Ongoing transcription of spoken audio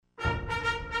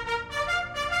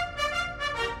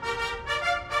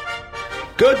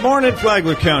Good morning,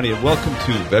 Flagler County, and welcome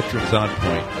to Veterans on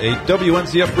Point, a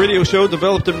WNZF radio show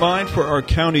developed in mind for our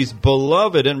county's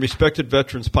beloved and respected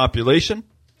veterans population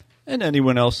and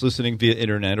anyone else listening via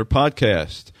internet or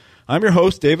podcast. I'm your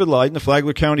host, David Lyden, the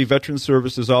Flagler County Veterans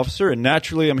Services Officer, and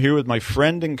naturally I'm here with my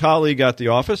friend and colleague at the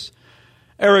office,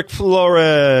 Eric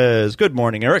Flores. Good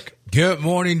morning, Eric. Good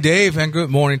morning, Dave, and good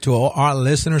morning to all our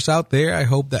listeners out there. I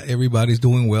hope that everybody's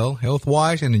doing well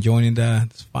health-wise and enjoying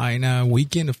this fine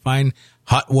weekend, the fine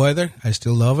hot weather. I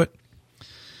still love it.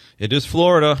 It is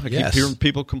Florida. I Yes. keep hearing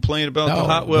people complain about the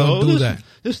hot weather. weather. Don't do that.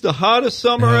 This is the hottest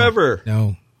summer ever.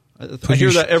 No. I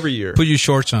hear that every year. Put your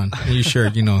shorts on and your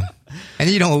shirt,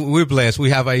 And, we're blessed.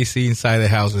 We have AC inside the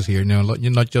houses here.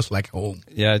 You're not just like home.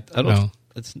 Yeah, I don't. No.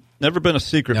 It's never been a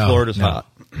secret. No, Florida's no. hot.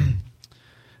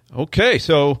 Okay,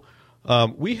 so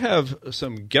we have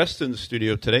some guests in the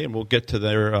studio today, and we'll get to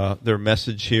their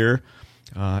message here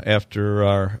after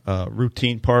our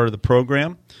routine part of the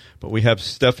program. But we have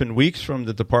Stephen Weeks from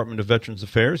the Department of Veterans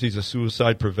Affairs. He's a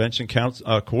suicide prevention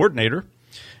coordinator.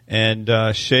 And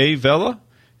Shay Vela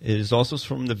is also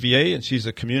from the VA, and she's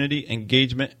a community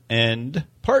engagement and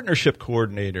partnership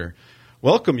coordinator.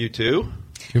 Welcome, you two.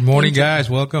 Good morning, guys.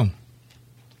 Welcome.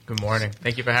 Good morning.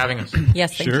 Thank you for having us.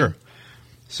 Yes, thank Sure. you.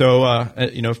 So,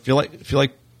 if you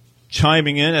like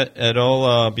chiming in at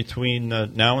all between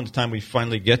now and the time we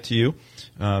finally get to you,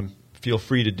 feel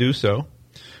free to do so.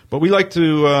 But we like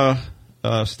to,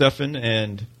 Stephen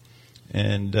and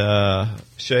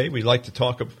Shay, we like to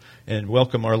talk and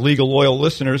welcome our legal loyal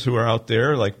listeners who are out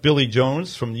there, like Billy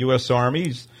Jones from the U.S.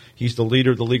 Army. He's the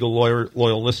leader of the legal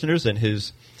loyal listeners, and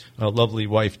his lovely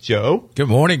wife, Jo. Good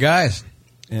morning, guys.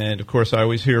 And, of course, I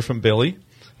always hear from Billy.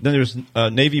 Then there's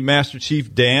Navy Master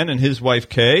Chief Dan and his wife,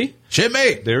 Kay.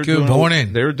 Jimmy. Good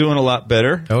morning. They're doing a lot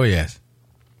better. Oh, yes.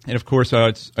 And, of course,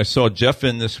 I saw Jeff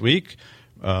in this week,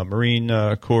 Marine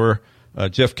Corps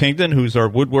Jeff Kingdon, who's our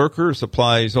woodworker,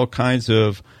 supplies all kinds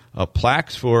of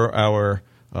plaques for our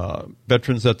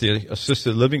veterans at the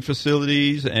assisted living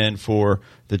facilities and for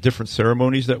the different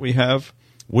ceremonies that we have.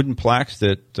 Wooden plaques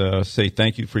that say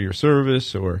thank you for your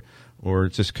service or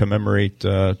just commemorate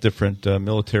different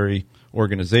military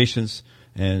organizations.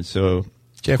 And so,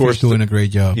 Jeff of course, is doing a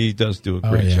great job. He does do a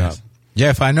great job.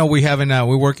 Jeff, I know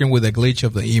we're working with a glitch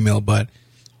of the email, but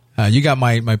you got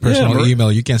my personal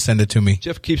email. You can send it to me.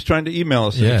 Jeff keeps trying to email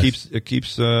us, and Yes. it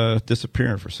keeps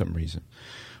disappearing for some reason.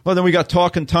 Well, then we got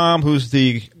Talkin' Tom, who's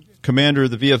the commander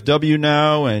of the VFW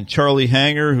now, and Charlie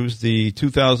Hanger, who's the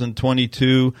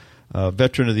 2022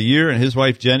 Veteran of the Year, and his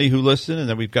wife Jenny, who listen. And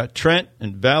then we've got Trent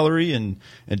and Valerie and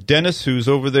Dennis, who's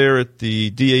over there at the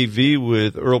DAV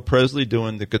with Earl Presley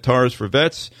doing the guitars for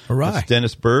vets. All right. That's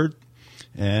Dennis Bird.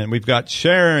 And we've got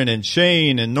Sharon and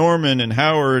Shane and Norman and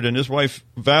Howard and his wife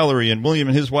Valerie and William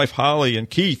and his wife Holly and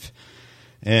Keith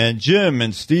and Jim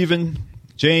and Stephen,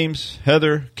 James,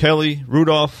 Heather, Kelly,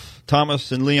 Rudolph,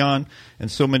 Thomas, and Leon, and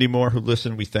so many more who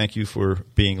listen. We thank you for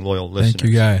being loyal listeners.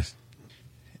 Thank you, guys.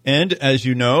 And as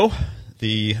you know,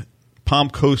 the Palm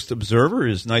Coast Observer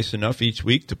is nice enough each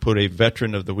week to put a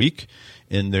Veteran of the Week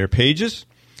in their pages.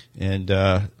 And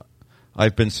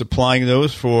I've been supplying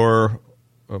those for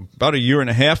about a year and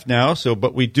a half now.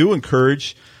 But we do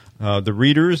encourage the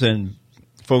readers and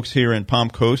folks here in Palm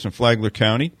Coast and Flagler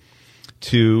County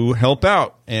to help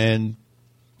out and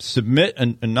submit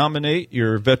and nominate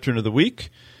your Veteran of the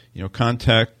Week.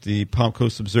 Contact the Palm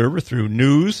Coast Observer through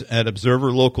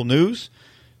news@Observer Local News.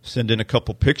 Send in a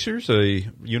couple pictures, a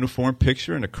uniform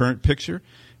picture and a current picture,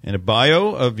 and a bio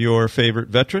of your favorite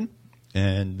veteran,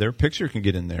 and their picture can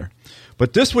get in there.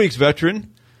 But this week's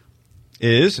veteran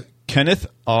is Kenneth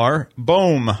R.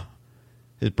 Bohm.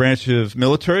 His branch of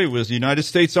military was the United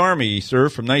States Army. He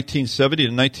served from 1970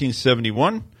 to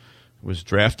 1971, was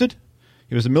drafted.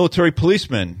 He was a military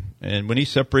policeman, and when he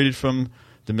separated from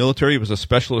the military, he was a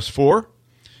Specialist 4.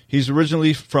 He's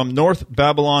originally from North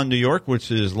Babylon, New York,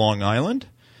 which is Long Island.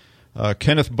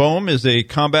 Kenneth Bohm is a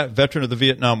combat veteran of the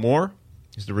Vietnam War.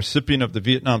 He's the recipient of the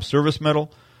Vietnam Service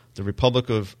Medal, the Republic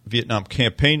of Vietnam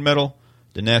Campaign Medal,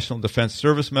 the National Defense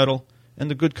Service Medal,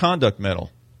 and the Good Conduct Medal.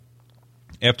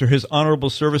 After his honorable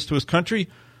service to his country,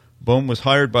 Bohm was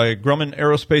hired by Grumman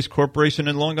Aerospace Corporation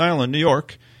in Long Island, New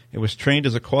York, and was trained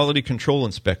as a quality control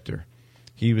inspector.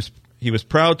 He was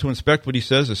proud to inspect what he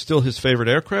says is still his favorite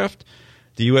aircraft,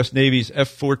 the U.S. Navy's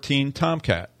F-14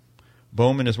 Tomcat.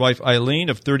 Bohm and his wife Eileen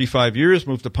of 35 years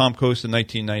moved to Palm Coast in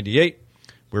 1998,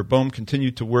 where Bohm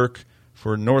continued to work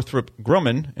for Northrop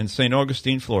Grumman in St.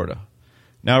 Augustine, Florida.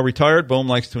 Now retired, Bohm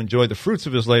likes to enjoy the fruits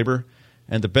of his labor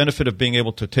and the benefit of being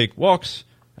able to take walks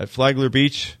at Flagler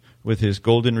Beach with his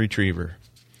golden retriever.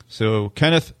 So,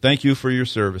 Kenneth, thank you for your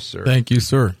service, sir. Thank you,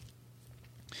 sir.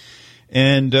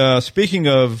 And speaking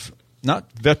of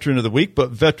not Veteran of the Week,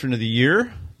 but Veteran of the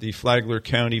Year, the Flagler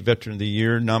County Veteran of the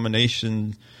Year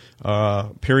nomination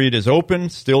period is open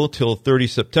still till 30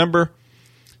 September.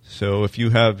 So if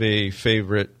you have a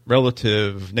favorite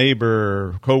relative,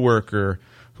 neighbor, coworker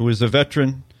who is a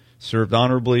veteran, served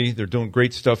honorably, they're doing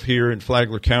great stuff here in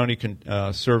Flagler County,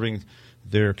 serving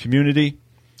their community,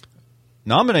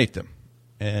 nominate them.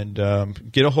 And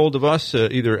get a hold of us,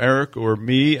 either Eric or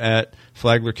me, at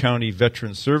Flagler County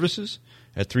Veteran Services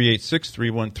at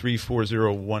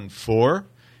 386-313-4014.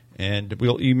 And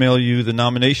we'll email you the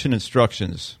nomination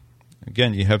instructions.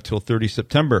 Again, you have till 30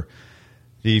 September.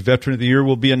 The Veteran of the Year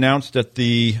will be announced at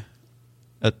the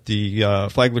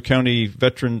Flagler County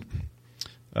Veterans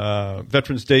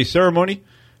Day ceremony,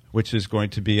 which is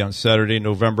going to be on Saturday,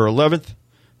 November 11th.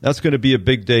 That's going to be a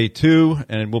big day, too,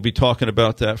 and we'll be talking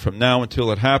about that from now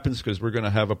until it happens, because we're going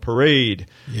to have a parade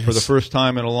for the first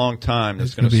time in a long time.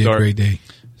 It's going to be a great day.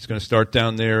 It's going to start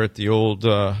down there at the old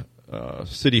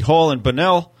City Hall in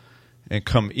Bunnell and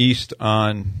come east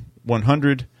on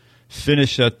 100,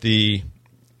 finish at the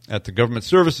Government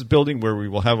Services Building, where we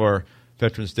will have our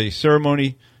Veterans Day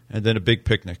ceremony, and then a big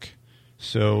picnic.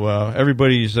 So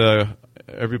everybody is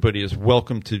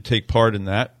welcome to take part in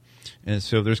that. And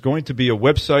so there's going to be a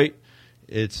website.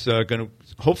 It's going to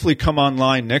hopefully come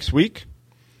online next week.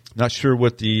 Not sure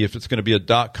if it's going to be a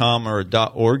 .com or a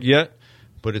 .org yet,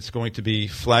 but it's going to be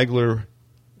Flagler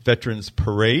Veterans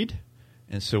Parade.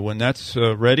 And so when that's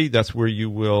ready, that's where you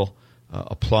will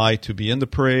apply to be in the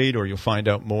parade, or you'll find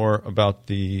out more about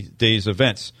the day's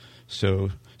events. So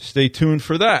stay tuned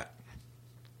for that.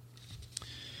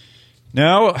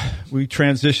 Now we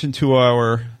transition to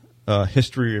our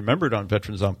History Remembered on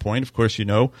Veterans on Point. Of course, you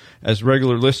know, as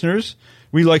regular listeners,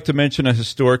 we like to mention a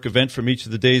historic event from each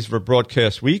of the days of our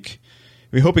broadcast week.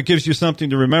 We hope it gives you something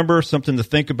to remember, something to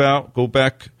think about, go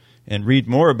back and read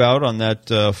more about on that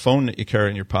phone that you carry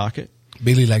in your pocket.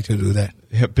 Billy likes to do that.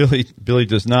 Yeah, Billy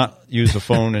does not use a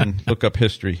phone and look up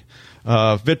history.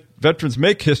 Veterans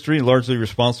make history, largely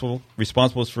responsible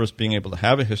for us being able to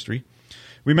have a history.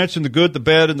 We mentioned the good, the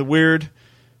bad, and the weird.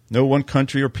 No one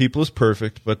country or people is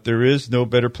perfect, but there is no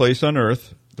better place on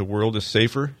earth. The world is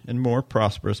safer and more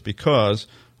prosperous because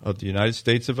of the United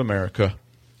States of America.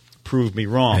 Prove me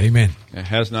wrong. Amen. It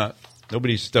has not.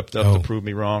 Nobody's stepped up to prove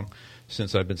me wrong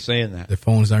since I've been saying that. The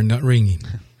phones are not ringing.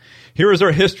 Here is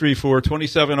our history for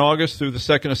 27 August through the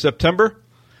 2nd of September.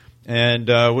 And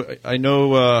I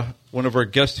know one of our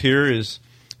guests here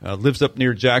lives up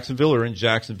near Jacksonville or in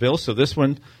Jacksonville, so this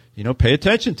one, pay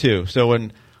attention to. So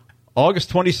in August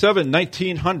 27,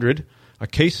 1900, a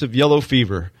case of yellow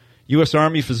fever. U.S.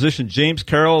 Army physician James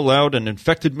Carroll allowed an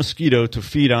infected mosquito to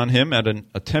feed on him at an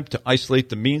attempt to isolate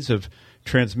the means of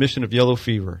transmission of yellow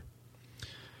fever.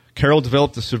 Carroll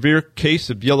developed a severe case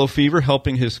of yellow fever,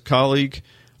 helping his colleague,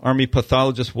 Army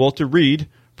pathologist Walter Reed,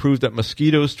 prove that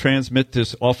mosquitoes transmit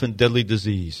this often deadly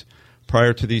disease.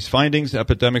 Prior to these findings,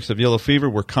 epidemics of yellow fever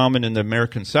were common in the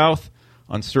American South.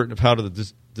 Uncertain of how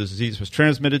the disease was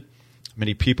transmitted,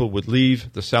 many people would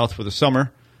leave the South for the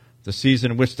summer, the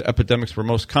season in which the epidemics were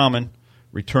most common,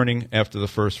 returning after the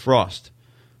first frost.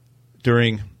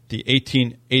 During the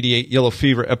 1888 yellow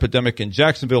fever epidemic in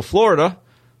Jacksonville, Florida,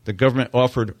 the government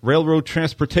offered railroad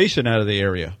transportation out of the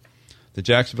area. The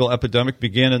Jacksonville epidemic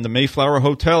began in the Mayflower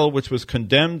Hotel, which was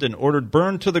condemned and ordered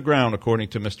burned to the ground, according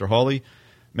to Mr. Hawley.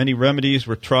 Many remedies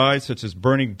were tried, such as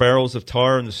burning barrels of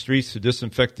tar in the streets to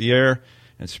disinfect the air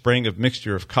and spraying a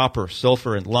mixture of copper,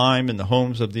 sulfur, and lime in the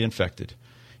homes of the infected.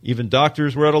 Even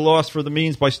doctors were at a loss for the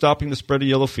means by stopping the spread of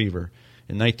yellow fever.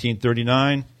 In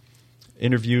 1939,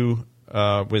 interview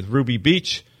with Ruby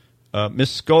Beach, Miss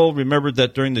Skull remembered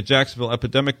that during the Jacksonville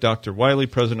epidemic, Dr. Wiley,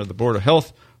 president of the Board of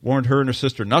Health, warned her and her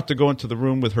sister not to go into the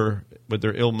room with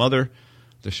their ill mother.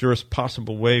 The surest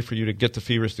possible way for you to get the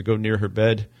fever is to go near her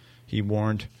bed, he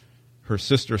warned. Her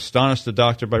sister astonished the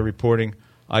doctor by reporting,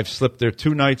 "I've slept there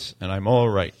 2 nights and I'm all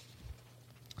right."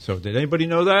 So did anybody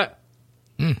know that?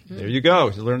 Mm-hmm. There you go.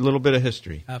 You learned a little bit of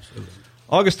history. Absolutely.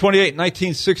 August 28,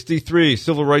 1963,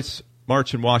 Civil Rights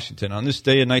March in Washington. On this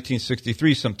day in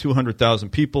 1963, some 200,000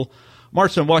 people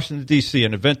marched on Washington, D.C.,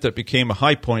 an event that became a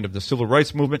high point of the Civil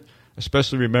Rights Movement,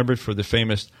 especially remembered for the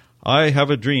famous "I Have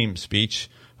a Dream" speech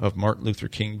of Martin Luther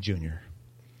King, Jr.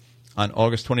 On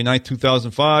August 29,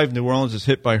 2005, New Orleans is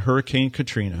hit by Hurricane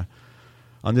Katrina.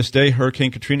 On this day,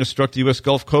 Hurricane Katrina struck the U.S.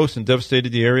 Gulf Coast and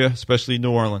devastated the area, especially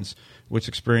New Orleans, which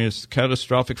experienced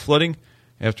catastrophic flooding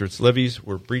after its levees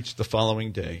were breached the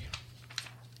following day.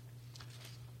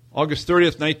 August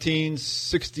 30th,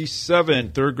 1967,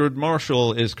 Thurgood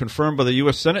Marshall is confirmed by the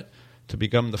U.S. Senate to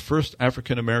become the first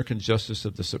African-American justice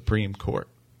of the Supreme Court.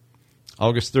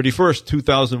 August 31st,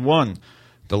 2001,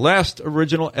 the last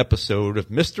original episode of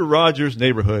Mr. Rogers'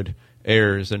 Neighborhood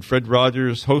airs, and Fred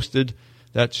Rogers hosted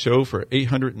that show for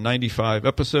 895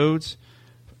 episodes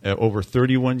over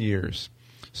 31 years.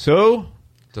 So,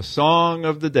 the song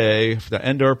of the day to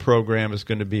end our program is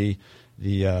going to be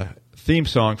the theme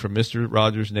song from Mr.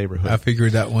 Rogers' Neighborhood. I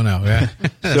figured that one out, yeah.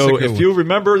 So if you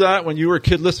remember that when you were a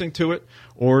kid listening to it,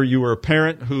 or you were a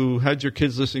parent who had your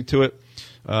kids listening to it,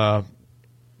 I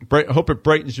hope it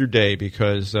brightens your day,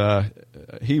 because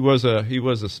he was a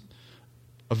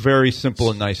very simple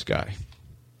and nice guy.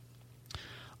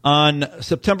 On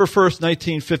September 1st,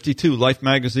 1952, Life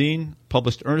magazine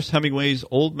published Ernest Hemingway's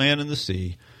Old Man and the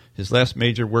Sea, his last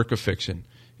major work of fiction.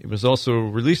 It was also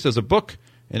released as a book,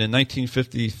 and in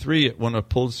 1953 it won a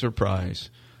Pulitzer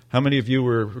Prize. How many of you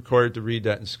were required to read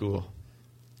that in school?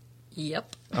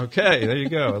 Yep. Okay, there you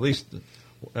go. At least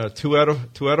 2 out of 4.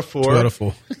 2 out of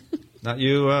 4. Not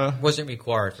you? Wasn't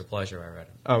required for pleasure, I read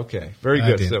it. Okay, very I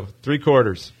good. did. So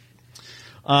 3/4.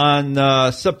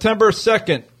 On September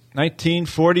 2nd,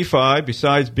 1945,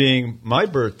 besides being my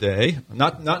birthday,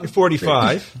 not in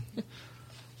 45,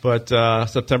 but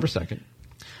September 2nd,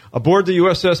 aboard the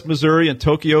USS Missouri in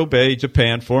Tokyo Bay,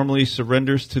 Japan, formally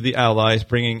surrenders to the Allies,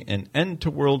 bringing an end to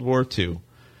World War II.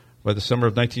 By the summer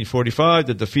of 1945,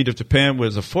 the defeat of Japan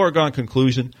was a foregone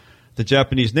conclusion. The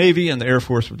Japanese Navy and the Air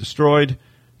Force were destroyed.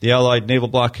 The Allied naval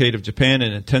blockade of Japan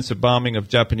and intensive bombing of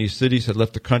Japanese cities had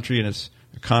left the country and its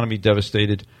economy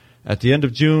devastated. At the end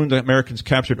of June, the Americans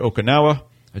captured Okinawa,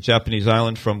 a Japanese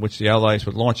island from which the Allies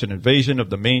would launch an invasion of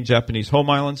the main Japanese home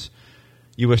islands.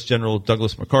 U.S. General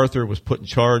Douglas MacArthur was put in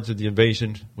charge of the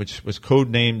invasion, which was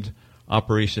codenamed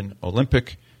Operation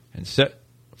Olympic, and set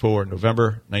for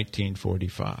November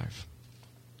 1945.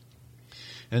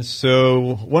 And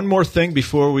so one more thing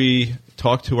before we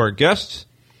talk to our guests,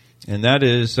 and that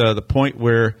is the point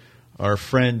where our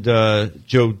friend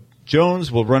Joe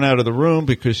Jones will run out of the room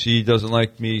because she doesn't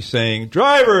like me saying,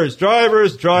 drivers.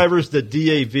 The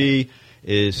DAV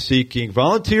is seeking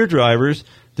volunteer drivers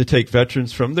to take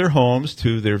veterans from their homes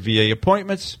to their VA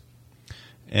appointments.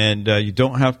 And you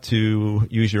don't have to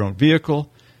use your own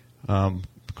vehicle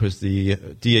because the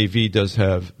DAV does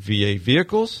have VA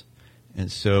vehicles.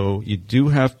 And so you do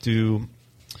have to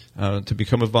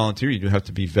become a volunteer, you do have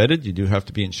to be vetted, you do have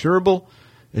to be insurable.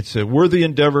 It's a worthy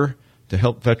endeavor to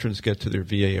help veterans get to their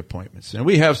VA appointments. And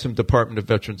we have some Department of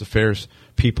Veterans Affairs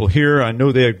people here. I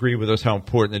know they agree with us how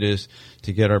important it is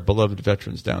to get our beloved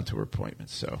veterans down to our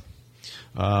appointments. So,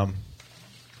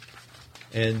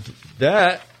 and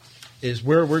that is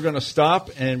where we're going to stop,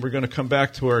 and we're going to come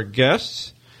back to our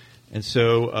guests. And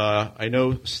so I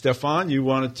know, Stefan, you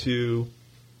wanted to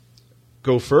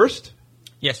go first.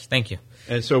 Yes, thank you.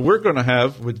 And so we're going to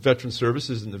have, with Veteran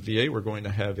Services in the VA, we're going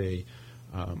to have an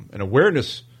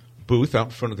awareness booth out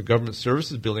in front of the Government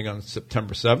Services Building on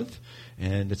September 7th.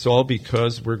 And it's all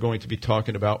because we're going to be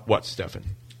talking about what, Stefan?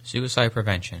 Suicide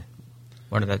prevention,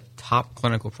 one of the top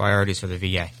clinical priorities for the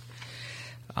VA.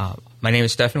 My name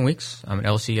is Stefan Weeks. I'm an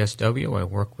LCSW. I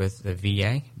work with the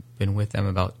VA. Been with them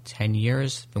about 10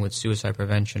 years. Been with suicide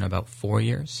prevention about 4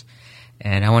 years.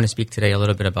 And I want to speak today a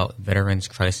little bit about Veterans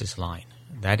Crisis Line.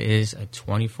 That is a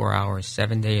 24-hour,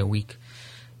 7-day-a-week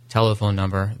telephone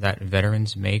number that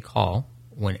veterans may call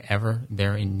whenever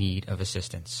they're in need of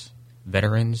assistance.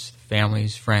 Veterans,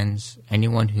 families, friends,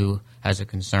 anyone who has a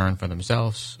concern for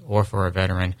themselves or for a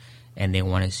veteran, and they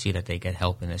want to see that they get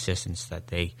help and assistance that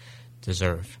they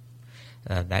deserve.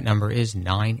 That number is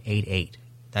 988.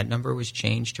 That number was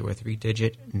changed to a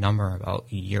 3-digit number about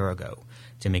a year ago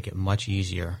to make it much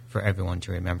easier for everyone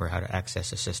to remember how to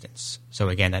access assistance. So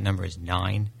again, that number is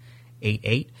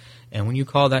 988. And when you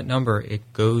call that number,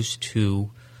 it goes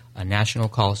to a national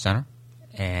call center,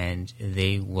 and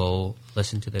they will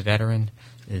listen to the veteran.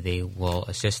 They will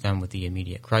assist them with the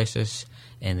immediate crisis,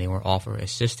 and they will offer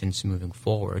assistance moving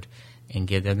forward and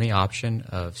give them the option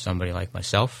of somebody like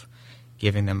myself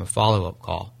giving them a follow-up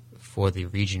call for the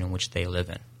region in which they live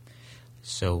in.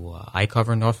 So I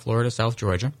cover North Florida, South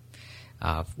Georgia,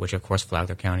 which of course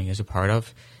Flagler County is a part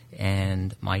of.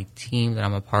 And my team that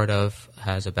I'm a part of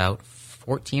has about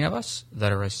 14 of us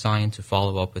that are assigned to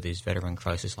follow up with these Veteran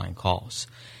Crisis Line calls.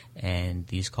 And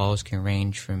these calls can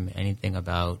range from anything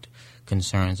about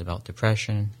concerns about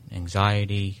depression,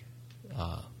 anxiety,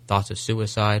 thoughts of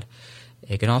suicide.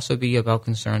 It can also be about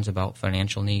concerns about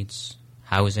financial needs,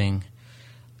 housing,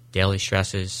 daily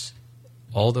stresses,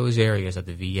 all those areas that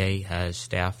the VA has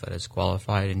staff that is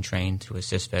qualified and trained to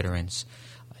assist veterans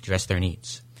address their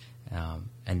needs.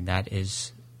 And that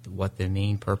is what the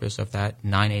main purpose of that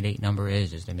 988 number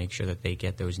is to make sure that they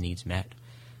get those needs met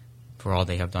for all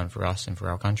they have done for us and for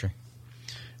our country.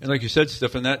 And like you said,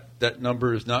 Stefan, that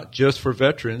number is not just for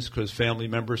veterans, because family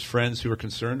members, friends who are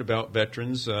concerned about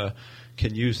veterans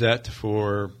can use that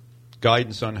for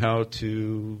guidance on how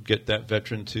to get that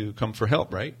veteran to come for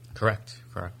help, right? Correct.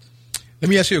 Let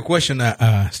me ask you a question,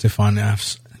 Stefan.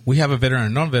 We have a veteran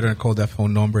and non-veteran call that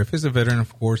phone number. If it's a veteran,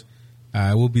 of course,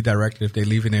 it will be directed if they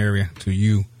leave an area to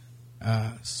you.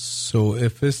 So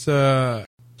if it's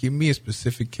give me a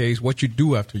specific case, what you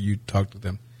do after you talk to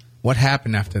them. What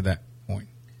happened after that point?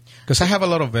 Because I have a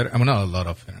lot of veterans, not a lot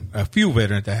of veterans, a few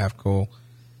veterans that have called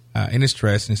in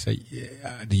distress and say,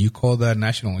 do you call that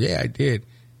national? Yeah, I did.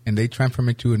 And they transfer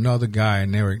me to another guy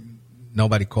and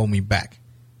nobody called me back.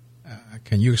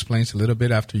 Can you explain a little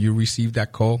bit after you received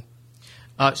that call?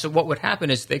 So what would happen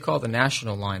is they call the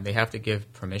national line. They have to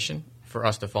give permission for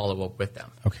us to follow up with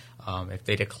them. Okay. If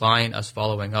they decline us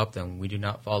following up, then we do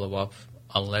not follow up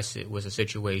unless it was a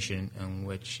situation in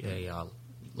which a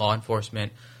law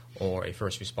enforcement or a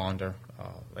first responder,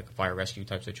 like a fire rescue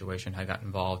type situation, had gotten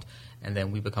involved, and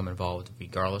then we become involved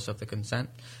regardless of the consent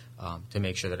to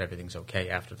make sure that everything's okay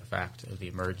after the fact of the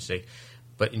emergency.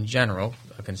 But in general,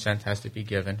 a consent has to be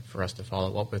given for us to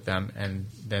follow up with them, and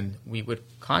then we would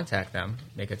contact them,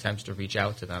 make attempts to reach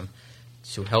out to them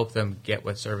to help them get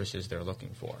what services they're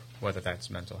looking for, whether that's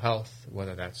mental health,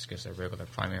 whether that's just a regular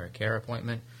primary care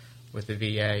appointment with the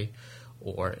VA,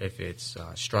 or if it's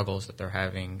struggles that they're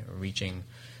having reaching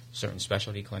certain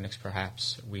specialty clinics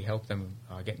perhaps. We help them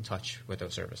get in touch with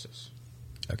those services.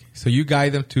 Okay. So you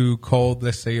guide them to call,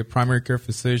 let's say, a primary care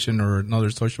physician or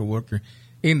another social worker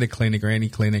in the clinic or any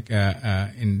clinic,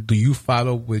 and do you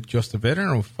follow with just the veteran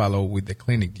or follow with the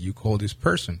clinic? Do you call this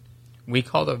person? We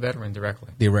call the veteran directly.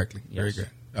 Directly. Yes. Very good.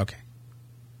 Okay.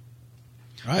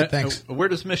 All right, thanks. Where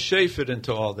does Ms. Shea fit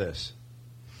into all this?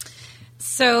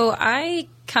 So I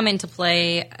come into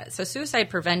play. So suicide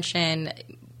prevention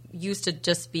used to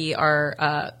just be our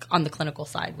on the clinical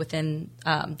side within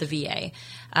the VA,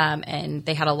 and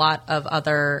they had a lot of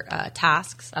other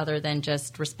tasks other than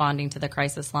just responding to the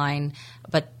crisis line,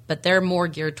 but they're more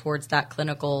geared towards that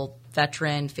clinical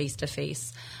veteran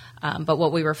face-to-face. But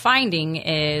what we were finding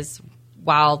is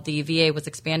while the VA was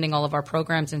expanding all of our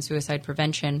programs in suicide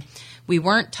prevention, we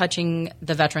weren't touching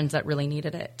the veterans that really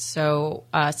needed it. So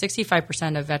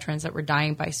 65% of veterans that were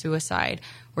dying by suicide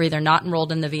were either not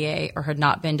enrolled in the VA or had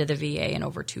not been to the VA in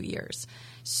over 2 years.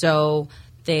 So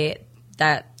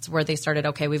that's where they started,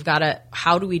 okay,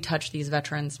 how do we touch these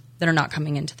veterans that are not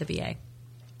coming into the VA?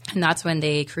 And that's when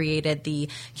they created the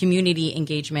Community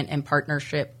Engagement and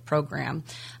Partnership Program.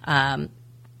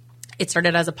 It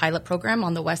started as a pilot program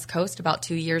on the West Coast about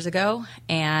 2 years ago,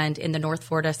 and in the North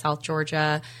Florida, South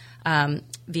Georgia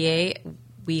VA,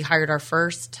 we hired our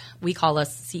first, we call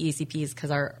us CECPs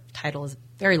because our title is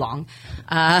very long,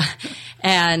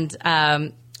 and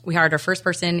we hired our first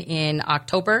person in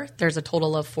October. There's a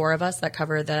total of 4 of us that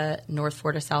cover the North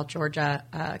Florida, South Georgia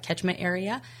catchment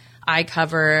area. I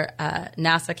cover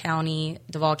Nassau County,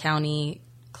 Duval County,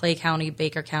 Clay County,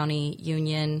 Baker County,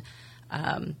 Union,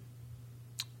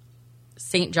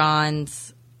 St.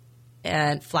 John's,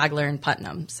 and Flagler and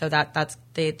Putnam. So that's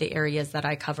the areas that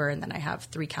I cover, and then I have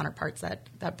 3 counterparts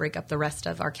that break up the rest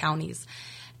of our counties.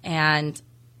 And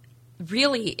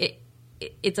really,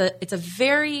 it's a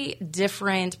very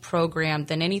different program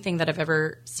than anything that I've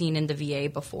ever seen in the VA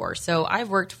before. So I've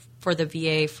worked for the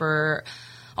VA for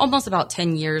almost about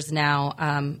 10 years now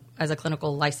as a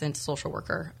clinical licensed social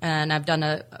worker. And I've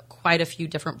done quite a few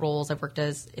different roles. I've worked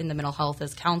in the mental health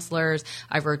as counselors.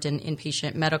 I've worked in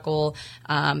inpatient medical.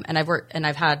 And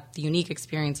I've had the unique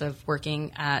experience of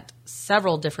working at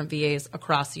several different VAs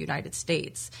across the United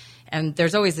States. And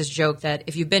there's always this joke that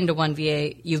if you've been to one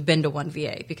VA, you've been to one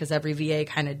VA, because every VA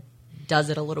kind of does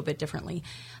it a little bit differently.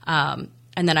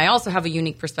 And then I also have a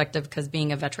unique perspective because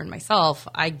being a veteran myself,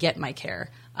 I get my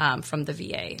care from the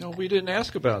VA. No, we didn't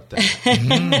ask about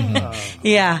that.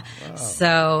 Yeah. Wow.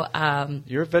 So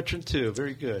You're a veteran too.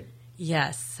 Very good.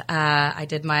 Yes. I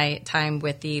did my time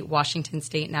with the Washington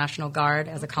State National Guard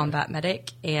as a combat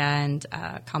medic and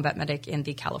combat medic in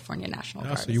the California National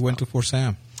Guard. So you went to Fort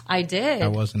Sam. I did. I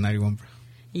was in 91.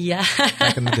 Yeah.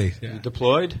 Back in the days. Yeah. You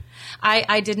deployed?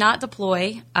 I did not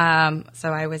deploy, so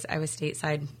I was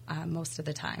stateside most of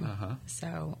the time. Uh-huh.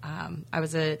 So I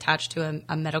was attached to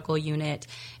a medical unit,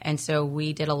 and so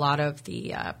we did a lot of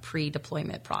the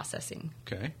pre-deployment processing.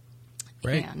 Okay.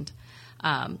 Great.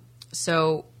 And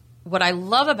so what I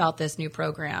love about this new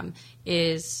program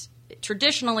is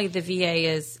traditionally the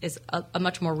VA is a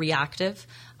much more reactive.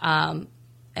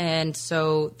 And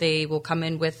so they will come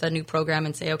in with a new program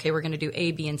and say, okay, we're going to do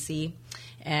A, B, and C,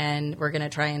 and we're going to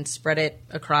try and spread it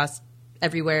across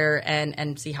everywhere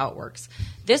and see how it works.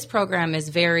 This program is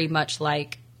very much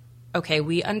like okay,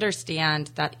 we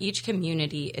understand that each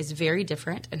community is very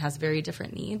different and has very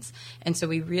different needs. And so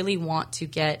we really want to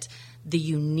get the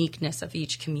uniqueness of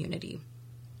each community.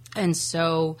 And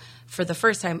so for the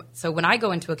first time, so when I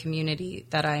go into a community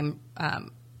that I'm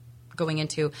going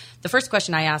into, the first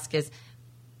question I ask is,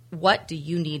 what do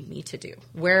you need me to do?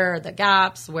 Where are the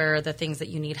gaps? Where are the things that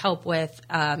you need help with?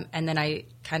 And then I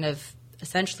kind of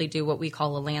essentially do what we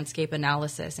call a landscape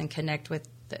analysis and connect with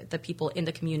the people in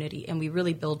the community, and we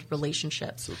really build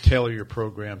relationships. So tailor your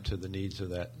program to the needs of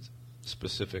that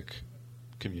specific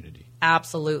community.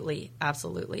 Absolutely,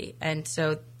 absolutely. And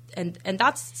so, and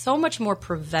that's so much more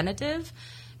preventative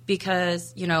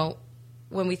because, you know,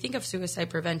 when we think of suicide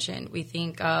prevention, we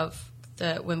think of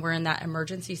when we're in that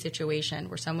emergency situation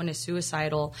where someone is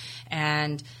suicidal,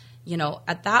 and, you know,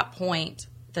 at that point,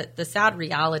 the sad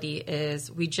reality is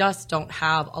we just don't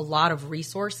have a lot of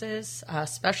resources,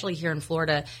 especially here in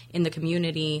Florida, in the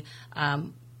community.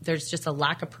 There's just a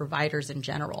lack of providers in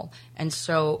general. And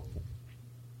so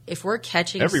if we're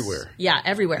catching... Everywhere. Yeah,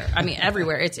 everywhere. I mean,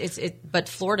 everywhere. But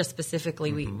Florida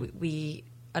specifically, we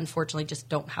unfortunately just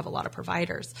don't have a lot of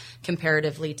providers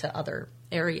comparatively to other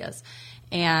areas.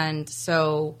 And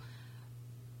so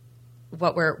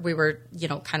what we were, you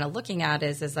know, kind of looking at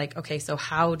is like, okay, so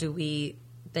how do we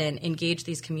then engage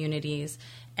these communities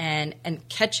and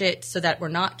catch it so that we're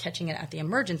not catching it at the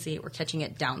emergency, we're catching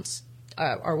it down,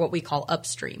 or what we call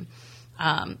upstream.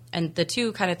 And the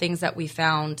two kind of things that we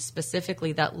found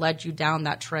specifically that led you down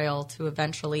that trail to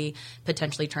eventually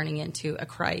potentially turning into a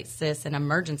crisis and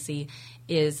emergency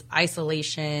is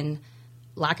isolation,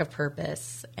 lack of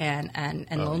purpose, and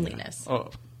loneliness.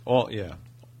 Yeah.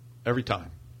 Every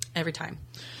time. Every time.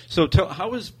 So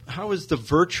how is the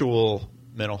virtual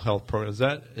mental health program,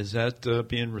 is that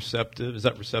being receptive? Is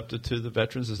that receptive to the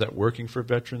veterans? Is that working for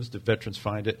veterans? Do veterans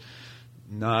find it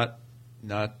not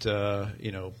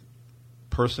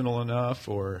personal enough,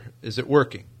 or is it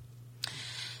working?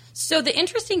 So the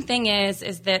interesting thing is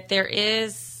that there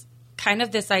is kind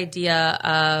of this idea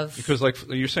of, because like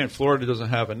you're saying, Florida doesn't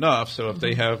have enough. So if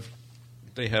they have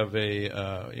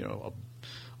a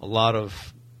lot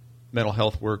of mental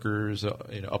health workers,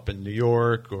 up in New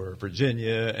York or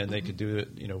Virginia, and they could do it,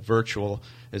 virtual.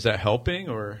 Is that helping,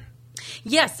 or?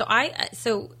 Yes. But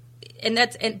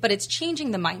it's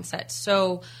changing the mindset.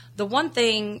 So the one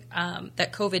thing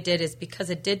that COVID did is because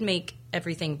it did make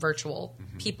everything virtual,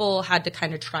 people had to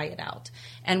kind of try it out.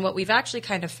 And what we've actually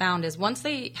kind of found is once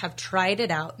they have tried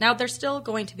it out, now there's still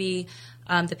going to be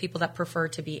the people that prefer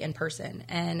to be in person.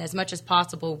 And as much as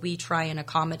possible, we try and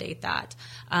accommodate that.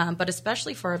 But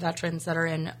especially for our veterans that are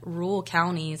in rural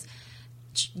counties,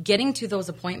 getting to those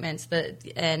appointments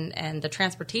and the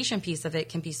transportation piece of it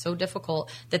can be so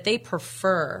difficult that they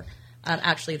prefer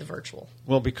actually the virtual.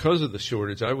 Well, because of the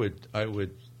shortage, I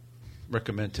would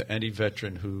recommend to any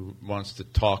veteran who wants to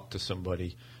talk to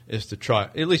somebody is to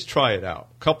at least try it out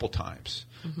a couple times,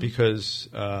 because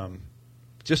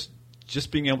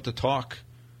just being able to talk,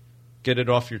 get it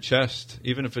off your chest,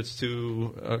 even if it's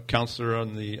to a counselor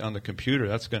on the computer,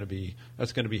 that's going to be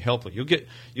helpful.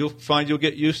 You'll find you'll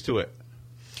get used to it.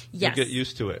 Yes. You'll get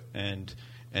used to it, and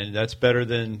that's better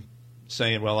than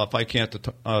saying, well, if I can't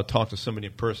talk to somebody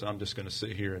in person, I'm just going to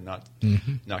sit here and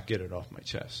not get it off my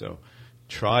chest. So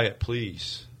try it,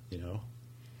 please.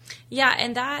 Yeah,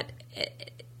 and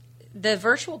the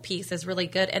virtual piece is really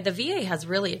good, and the VA has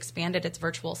really expanded its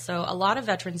virtual. So a lot of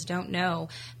veterans don't know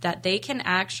that they can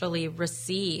actually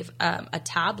receive a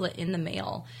tablet in the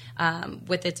mail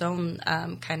with its own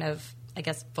kind of, I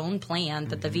guess, phone plan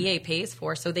that the VA pays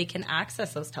for, so they can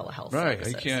access those telehealth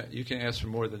services. Right, you can't ask for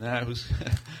more than that.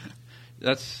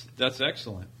 That's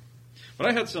excellent. But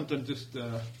I had something.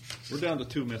 We're down to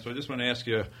 2 minutes, so I just want to ask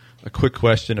you a quick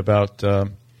question about.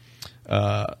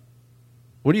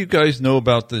 What do you guys know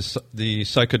about the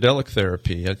psychedelic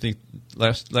therapy? I think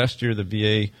last year the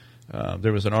VA,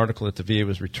 there was an article that the VA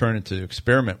was returning to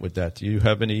experiment with that. Do you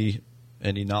have any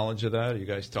knowledge of that? Or you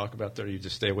guys talk about that, or you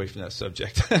just stay away from that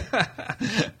subject?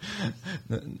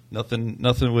 Nothing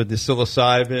with the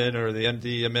psilocybin or the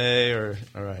MDMA,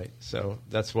 all right. So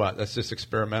that's just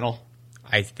experimental.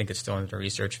 I think it's still in the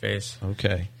research phase.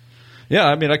 Okay. Yeah,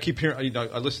 I mean, I keep hearing.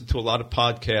 I listen to a lot of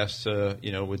podcasts,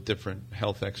 with different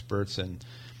health experts, and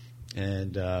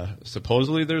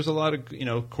supposedly there's a lot of,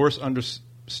 of course, under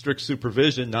strict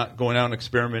supervision, not going out and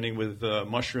experimenting with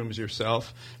mushrooms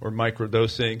yourself or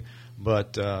microdosing,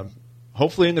 but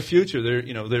hopefully in the future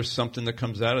there's something that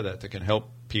comes out of that can help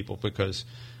people because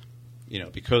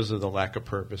of the lack of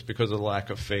purpose, because of the lack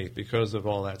of faith, because of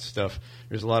all that stuff.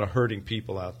 There's a lot of hurting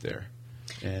people out there,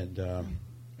 and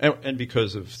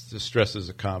because of the stresses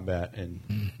of combat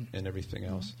and everything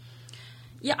else.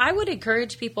 Yeah, I would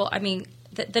encourage people. I mean,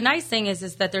 the nice thing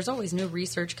is that there's always new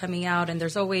research coming out, and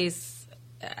there's always,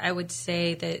 I would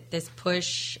say, that this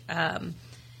push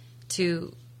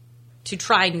to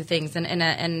try new things,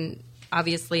 and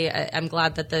obviously, I'm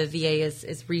glad that the VA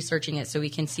is researching it so we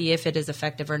can see if it is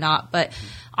effective or not. But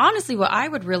honestly, what I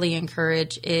would really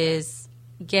encourage is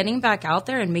getting back out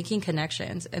there and making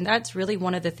connections, and that's really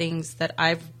one of the things that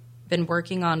I've been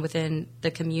working on within the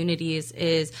communities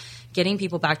is getting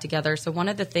people back together. So one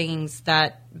of the things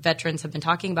that veterans have been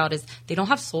talking about is they don't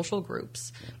have social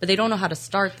groups, but they don't know how to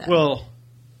start them. Well,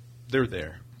 they're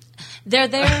there. They're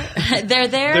there. They're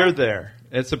there. They're there.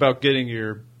 It's about getting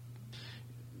your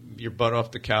butt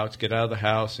off the couch, get out of the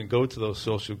house, and go to those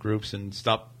social groups and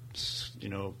stop,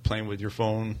 playing with your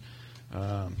phone.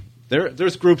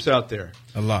 There's groups out there.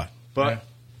 A lot. But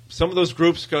some of those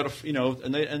groups got to, I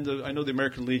know the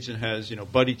American Legion has,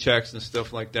 buddy checks and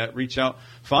stuff like that. Reach out,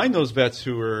 find those vets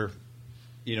who are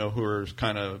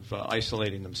kind of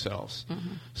isolating themselves.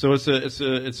 Mm-hmm. So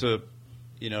it's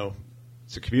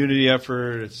a community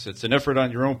effort. It's an effort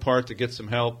on your own part to get some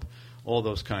help, all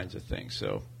those kinds of things.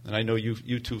 So, and I know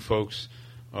you two folks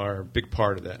are a big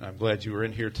part of that, and I'm glad you were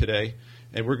in here today.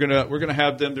 And we're gonna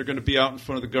have them. They're gonna be out in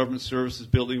front of the Government Services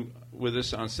Building with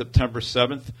us on September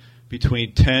 7th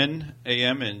between 10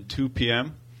 a.m. and 2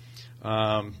 p.m.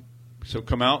 So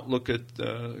come out,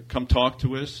 come talk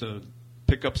to us,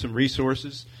 pick up some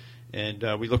resources, and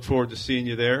we look forward to seeing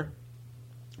you there.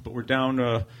 But we're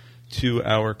down to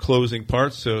our closing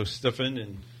part. So Stefan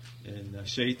and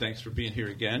Shay, thanks for being here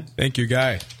again. Thank you,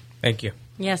 Guy. Thank you.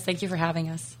 Yes, thank you for having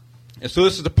us. And so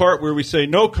this is the part where we say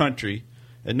no country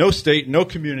and no state, no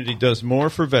community does more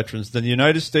for veterans than the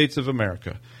United States of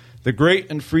America, the great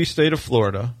and free state of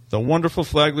Florida, the wonderful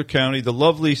Flagler County, the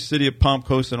lovely city of Palm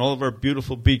Coast, and all of our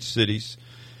beautiful beach cities.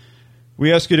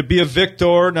 We ask you to be a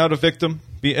victor, not a victim.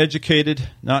 Be educated,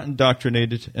 not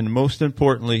indoctrinated. And most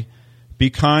importantly,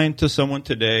 be kind to someone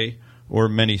today or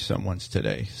many someones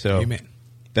today. So, Amen.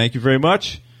 Thank you very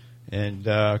much. And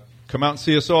come out and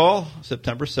see us all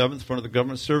September 7th in front of the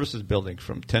Government Services Building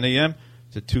from 10 a.m.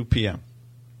 to 2 p.m.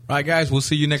 All right, guys. We'll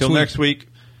see you next week. Till next week.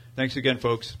 Thanks again,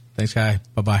 folks. Thanks, Guy.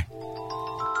 Bye-bye.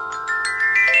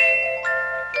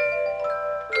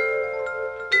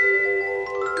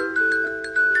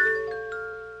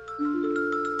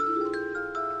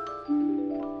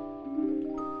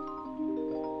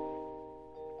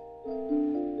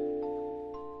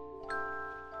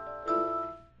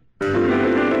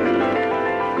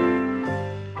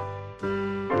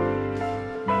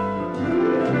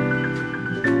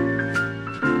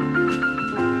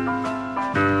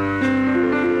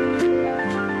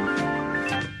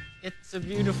 It's a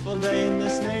beautiful day in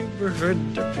this neighborhood,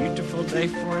 a beautiful day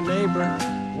for a neighbor.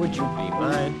 Would you be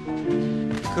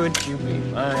mine? Could you be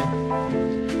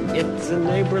mine? It's a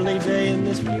neighborly day in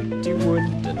this beauty wood,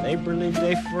 a neighborly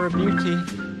day for a beauty.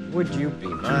 Would you be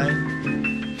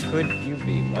mine? Could you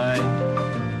be mine?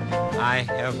 I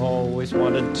have always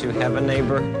wanted to have a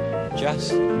neighbor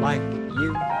just like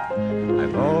you.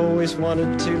 I've always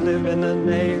wanted to live in a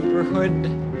neighborhood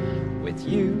with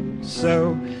you.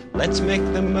 So let's make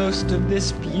the most of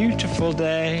this beautiful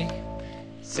day.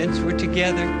 Since we're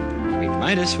together, we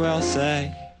might as well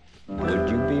say, would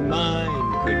you be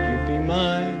mine? Could you be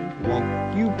mine?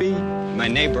 Won't you be my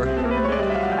neighbor?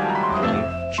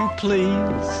 Won't you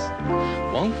please?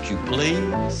 Won't you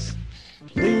please?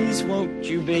 Please won't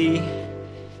you be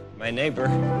my neighbor?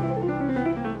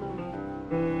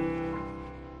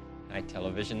 Hi,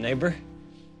 television neighbor.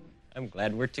 I'm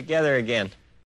glad we're together again.